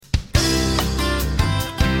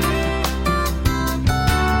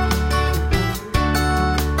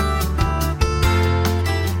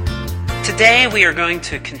Today we are going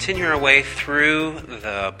to continue our way through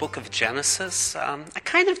the book of Genesis, a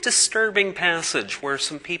kind of disturbing passage where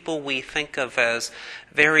some people we think of as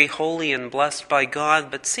very holy and blessed by God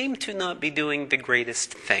but seem to not be doing the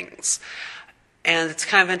greatest things. And it's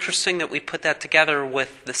kind of interesting that we put that together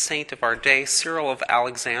with the saint of our day, Cyril of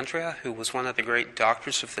Alexandria, who was one of the great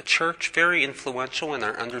doctors of the church, very influential in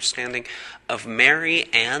our understanding of Mary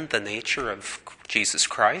and the nature of Jesus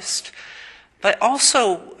Christ. But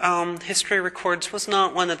also, history records, was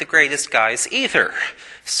not one of the greatest guys either.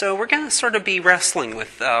 So we're going to sort of be wrestling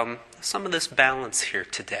with some of this balance here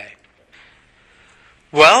today.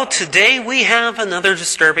 Well, today we have another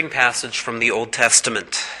disturbing passage from the Old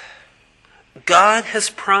Testament. God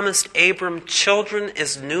has promised Abram children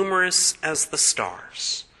as numerous as the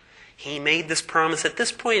stars. He made this promise at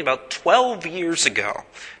this point about 12 years ago,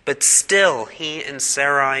 but still he and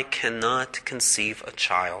Sarai cannot conceive a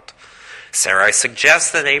child. Sarai suggests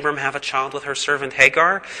that Abram have a child with her servant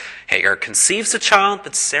Hagar. Hagar conceives a child,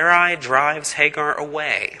 but Sarai drives Hagar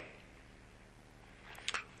away.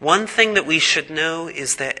 One thing that we should know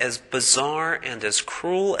is that as bizarre and as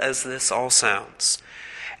cruel as this all sounds,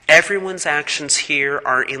 everyone's actions here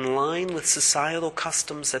are in line with societal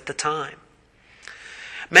customs at the time.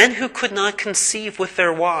 Men who could not conceive with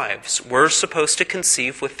their wives were supposed to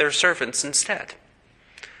conceive with their servants instead.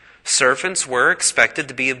 Servants were expected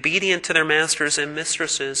to be obedient to their masters and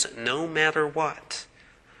mistresses no matter what.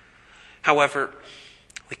 However,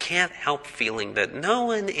 we can't help feeling that no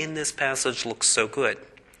one in this passage looks so good.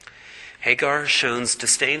 Hagar shows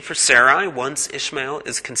disdain for Sarai once Ishmael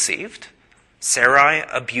is conceived. Sarai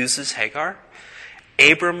abuses Hagar.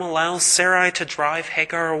 Abram allows Sarai to drive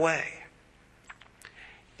Hagar away.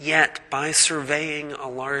 Yet, by surveying a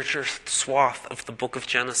larger swath of the book of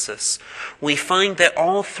Genesis, we find that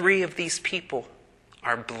all three of these people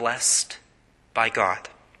are blessed by God.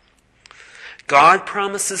 God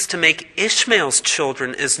promises to make Ishmael's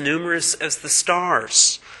children as numerous as the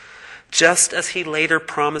stars, just as he later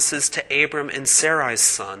promises to Abram and Sarai's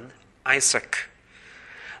son, Isaac.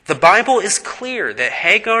 The Bible is clear that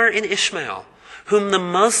Hagar and Ishmael, whom the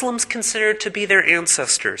Muslims consider to be their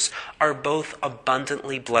ancestors, are both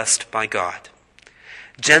abundantly blessed by God.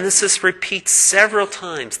 Genesis repeats several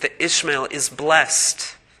times that Ishmael is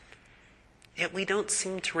blessed, yet we don't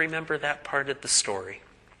seem to remember that part of the story.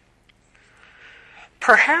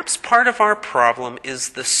 Perhaps part of our problem is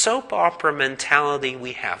the soap opera mentality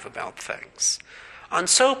we have about things. On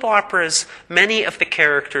soap operas, many of the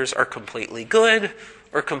characters are completely good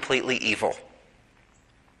or completely evil.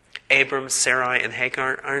 Abram, Sarai, and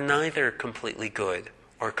Hagar are neither completely good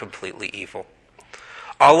or completely evil.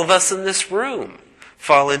 All of us in this room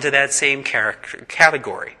fall into that same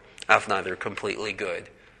category of neither completely good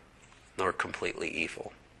nor completely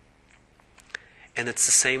evil. And it's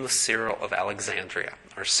the same with Cyril of Alexandria,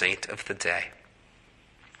 our saint of the day,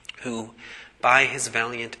 who, by his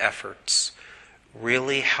valiant efforts,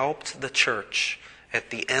 really helped the church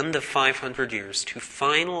at the end of 500 years to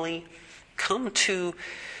finally come to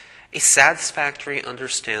a satisfactory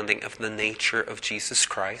understanding of the nature of Jesus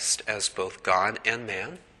Christ as both God and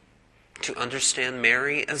man, to understand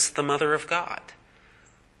Mary as the mother of God.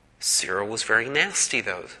 Cyril was very nasty,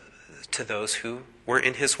 though, to those who were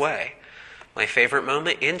in his way. My favorite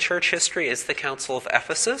moment in church history is the Council of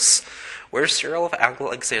Ephesus, where Cyril of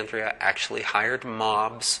Alexandria actually hired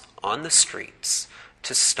mobs on the streets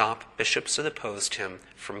to stop bishops that opposed him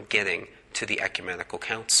from getting to the ecumenical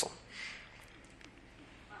council.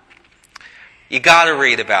 You got to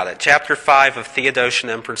read about it. Chapter 5 of Theodosian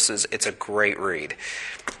Empresses, it's a great read.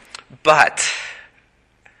 But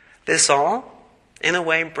this all, in a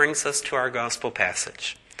way, brings us to our gospel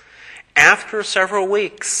passage. After several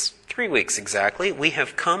weeks, 3 weeks exactly, we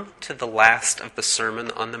have come to the last of the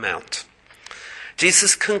Sermon on the Mount.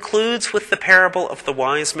 Jesus concludes with the parable of the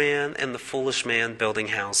wise man and the foolish man building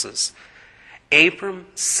houses. Abram,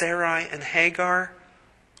 Sarai, and Hagar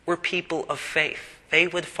were people of faith. They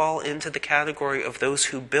would fall into the category of those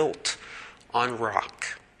who built on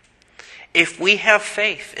rock. If we have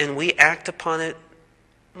faith and we act upon it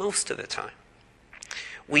most of the time,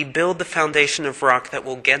 we build the foundation of rock that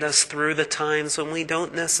will get us through the times when we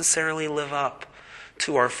don't necessarily live up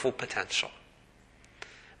to our full potential.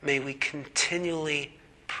 May we continually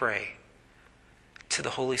pray to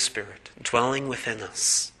the Holy Spirit dwelling within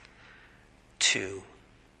us to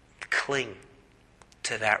cling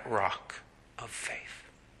to that rock of faith.